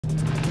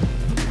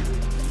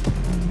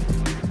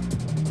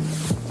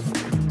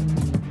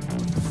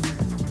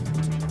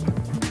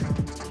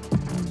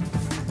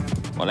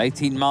Well,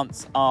 18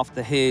 months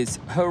after his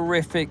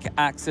horrific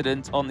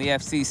accident on the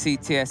FCC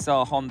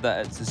TSR Honda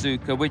at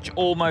Suzuka, which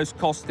almost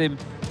cost him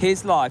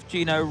his life,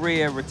 Gino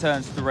Rea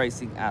returns to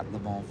racing at Le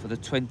Mans for the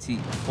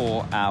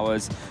 24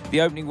 hours.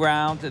 The opening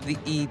round at the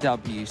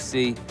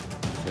EWC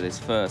for this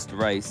first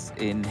race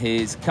in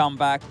his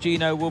comeback.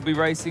 Gino will be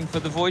racing for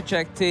the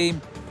Wojciech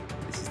team.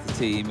 This is the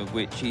team of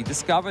which he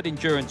discovered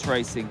endurance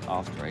racing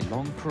after a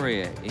long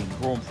career in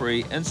Grand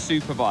Prix and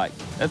Superbike.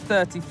 At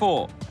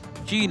 34,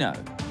 Gino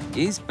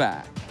is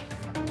back.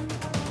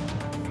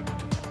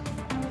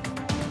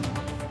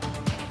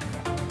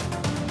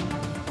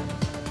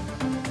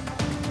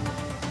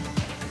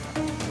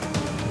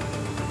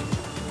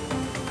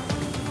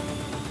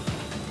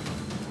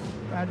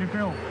 How do you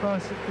feel? The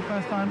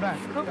first time back?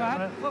 Not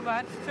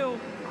bad. Feel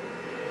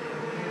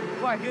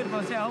quite good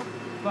myself,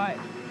 but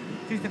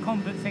just the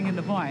confidence thing in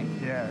the bike.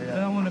 Yeah. I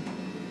don't want to,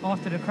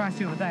 after the crash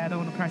the other day, I don't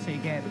want to crash it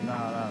again.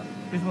 No.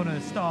 Just want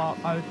to start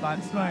out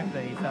like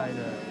smoothly. So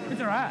it's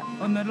all right.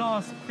 On the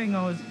last thing,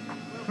 I was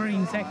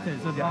green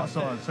sectors of the last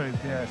too,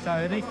 yeah. So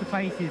at least the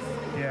pace is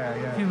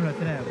similar to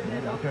them.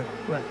 Yeah, good.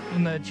 Well,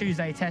 on the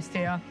Tuesday test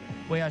here,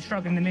 we are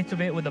struggling a little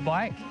bit with the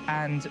bike,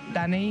 and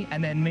Danny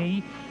and then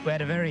me, we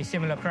had a very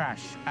similar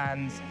crash.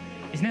 And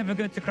it's never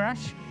good to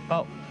crash,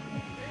 but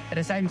at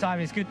the same time,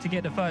 it's good to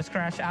get the first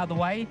crash out of the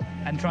way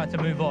and try to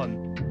move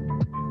on.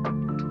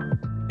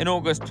 In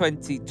August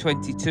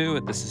 2022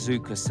 at the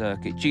Suzuka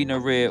circuit, Gino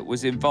Rea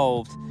was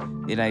involved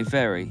in a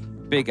very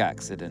big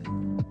accident.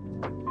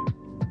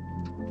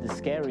 The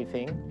scary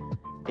thing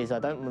is I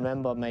don't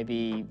remember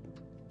maybe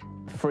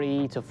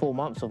 3 to 4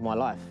 months of my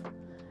life.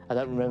 I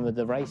don't remember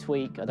the race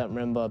week. I don't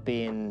remember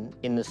being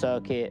in the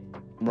circuit,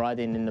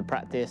 riding in the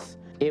practice.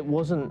 It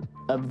wasn't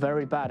a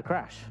very bad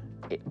crash,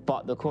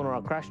 but the corner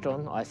I crashed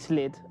on, I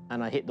slid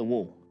and I hit the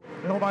wall.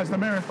 Almost a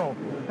miracle.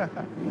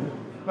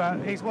 But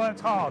he's worked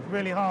hard,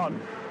 really hard,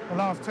 the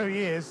last 2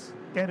 years,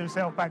 get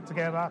himself back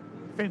together,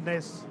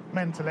 fitness,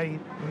 mentally.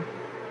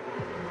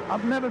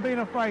 I've never been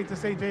afraid to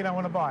see Gino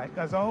on a bike,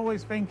 because I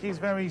always think he's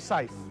very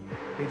safe.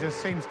 He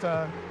just seems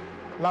to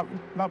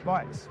love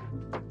bikes.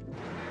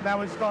 Now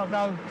we've got to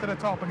go to the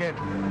top again.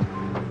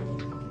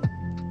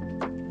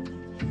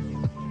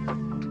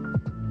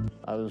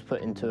 I was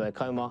put into a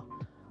coma.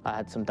 I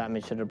had some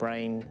damage to the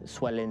brain,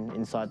 swelling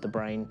inside the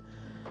brain.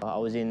 I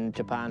was in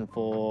Japan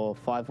for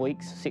 5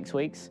 weeks, 6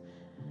 weeks,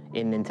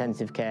 in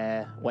intensive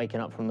care,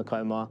 waking up from the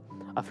coma.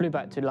 I flew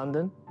back to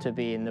London to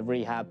be in the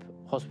rehab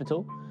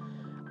hospital.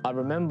 I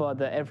remember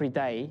that every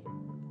day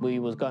we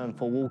was going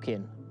for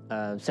walking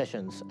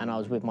sessions, and I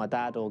was with my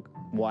dad or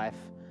wife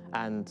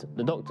and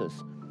the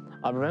doctors.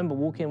 I remember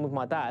walking with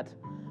my dad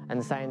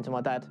and saying to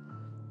my dad,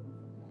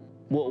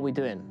 "What are we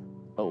doing?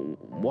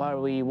 Why are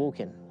we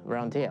walking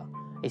around here?"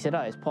 He said,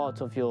 "Oh, it's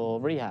part of your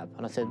rehab."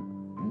 And I said,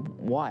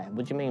 "Why?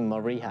 What do you mean, my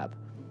rehab?"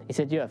 He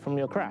said, "Yeah, from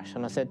your crash."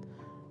 And I said,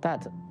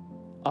 "Dad,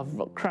 I've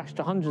crashed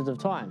hundreds of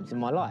times in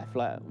my life.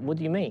 Like, what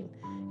do you mean?"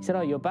 He said,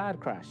 "Oh, your bad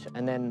crash."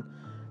 And then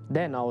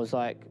I was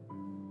like,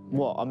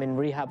 "What, I'm in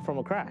rehab from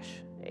a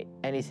crash?"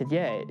 And he said,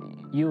 "Yeah,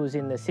 you was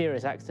in a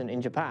serious accident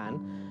in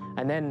Japan."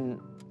 And then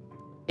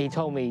he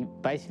told me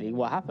basically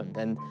what happened.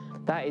 And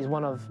that is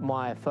one of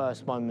my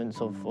first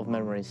moments of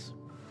memories.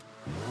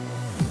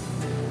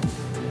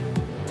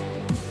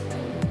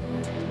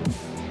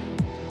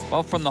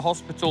 Well, from the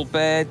hospital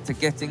bed to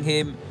getting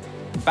him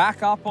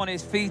back up on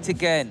his feet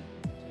again,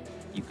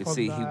 you could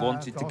see he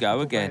wanted to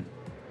go again.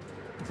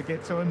 To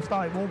get to him,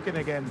 started walking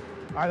again.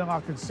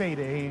 I could see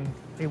that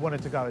he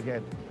wanted to go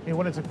again. He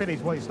wanted to finish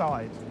what he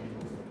started.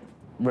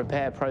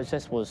 Repair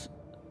process was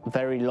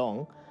very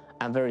long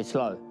and very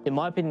slow. In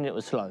my opinion, it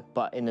was slow,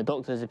 but in the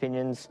doctor's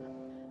opinions,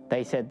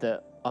 they said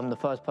that I'm the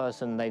first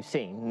person they've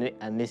seen,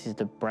 and this is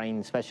the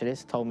brain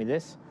specialist told me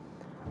this,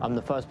 I'm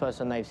the first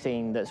person they've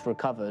seen that's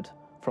recovered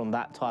from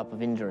that type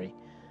of injury.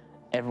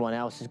 Everyone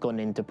else has gone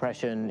in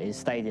depression, is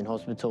stayed in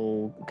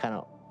hospital,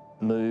 cannot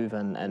move,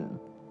 and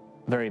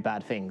very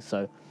bad things.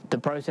 So the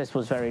process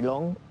was very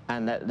long,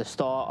 and at the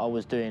start I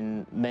was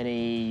doing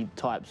many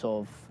types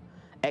of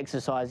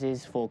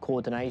exercises for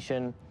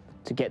coordination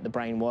to get the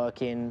brain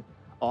working,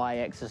 eye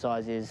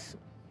exercises,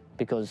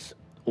 because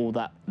all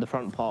that, the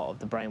front part of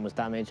the brain was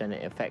damaged and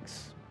it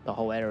affects the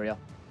whole area.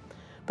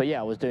 But yeah,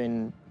 I was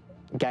doing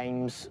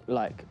games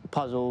like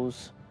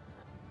puzzles,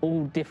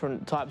 all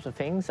different types of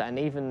things, and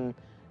even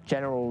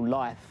general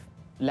life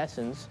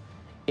lessons.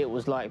 It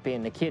was like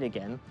being a kid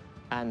again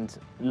and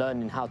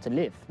learning how to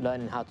live,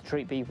 learning how to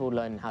treat people,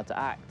 learning how to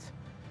act.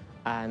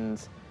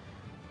 And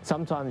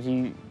sometimes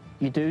you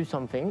do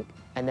something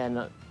and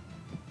then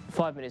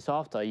 5 minutes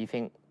after you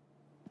think,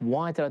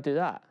 why did I do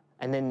that?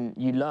 And then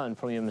you learn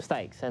from your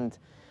mistakes. And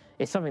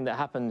it's something that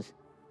happens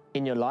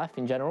in your life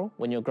in general.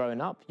 When you're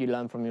growing up, you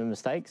learn from your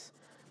mistakes.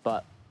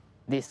 But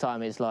this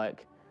time it's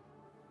like,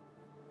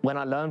 when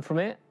I learn from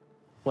it,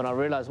 when I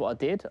realize what I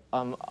did,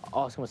 I'm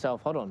asking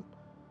myself, hold on,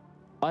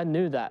 I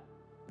knew that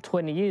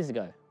 20 years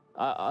ago.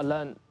 I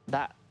learned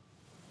that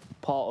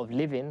part of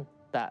living,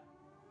 that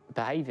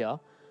behavior,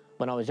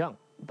 when I was young.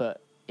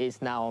 But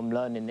it's now I'm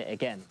learning it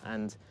again.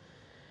 And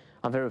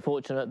I'm very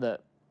fortunate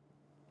that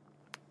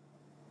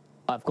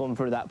I've gone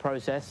through that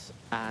process,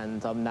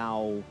 and I'm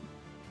now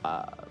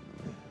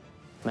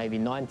maybe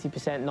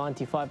 90%,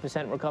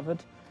 95% recovered.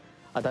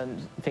 I don't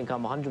think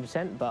I'm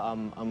 100%, but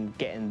I'm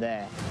getting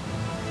there.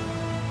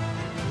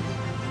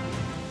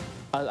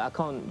 I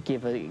can't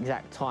give an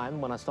exact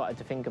time when I started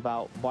to think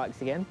about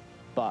bikes again,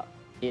 but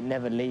it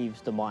never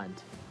leaves the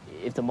mind.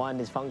 If the mind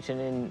is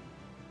functioning,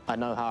 I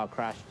know how I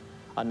crashed.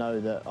 I know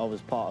that I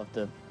was part of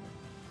the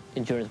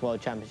Endurance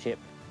World Championship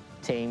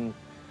team.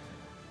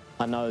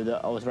 I know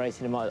that I was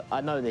racing in my...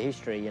 I know the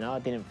history, you know, I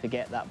didn't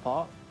forget that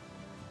part.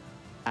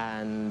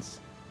 And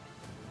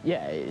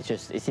yeah,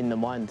 it's in the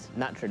mind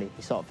naturally.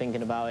 You start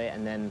thinking about it,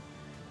 and then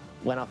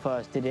when I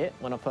first did it,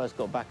 when I first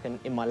got back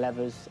in my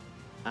levers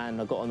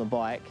and I got on the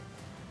bike,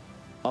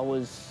 I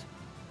was,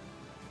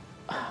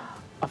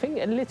 I think,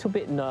 a little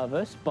bit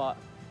nervous, but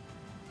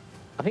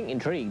I think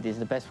intrigued is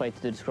the best way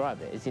to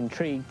describe it. It's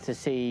intrigued to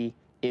see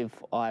if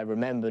I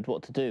remembered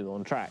what to do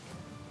on track.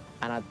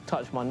 And I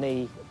touched my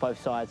knee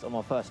both sides on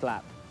my first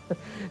lap.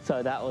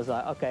 So that was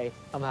like, okay,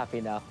 I'm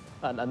happy now.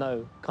 And I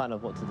know kind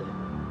of what to do.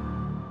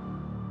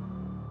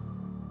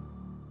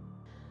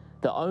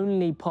 The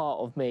only part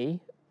of me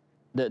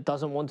that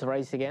doesn't want to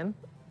race again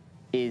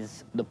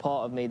is the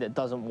part of me that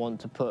doesn't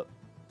want to put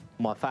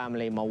my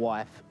family, my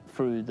wife,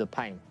 through the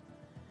pain.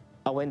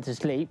 I went to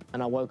sleep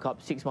and I woke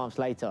up 6 months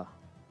later.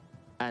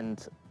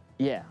 And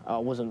yeah, I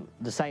wasn't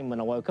the same when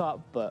I woke up,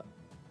 but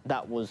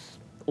that was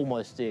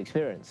almost the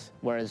experience.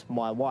 Whereas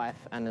my wife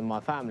and then my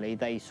family,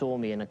 they saw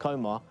me in a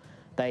coma.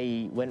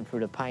 They went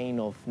through the pain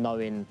of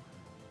knowing,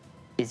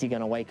 is he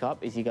going to wake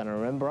up? Is he going to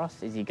remember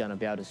us? Is he going to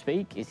be able to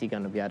speak? Is he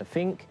going to be able to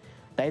think?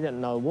 They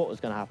didn't know what was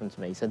going to happen to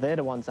me. So they're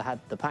the ones that had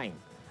the pain.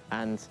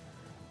 And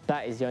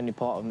that is the only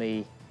part of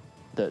me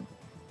that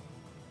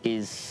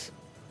is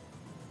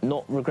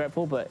not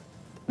regretful, but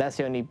that's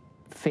the only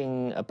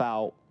thing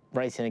about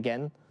racing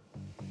again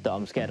that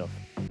I'm scared of.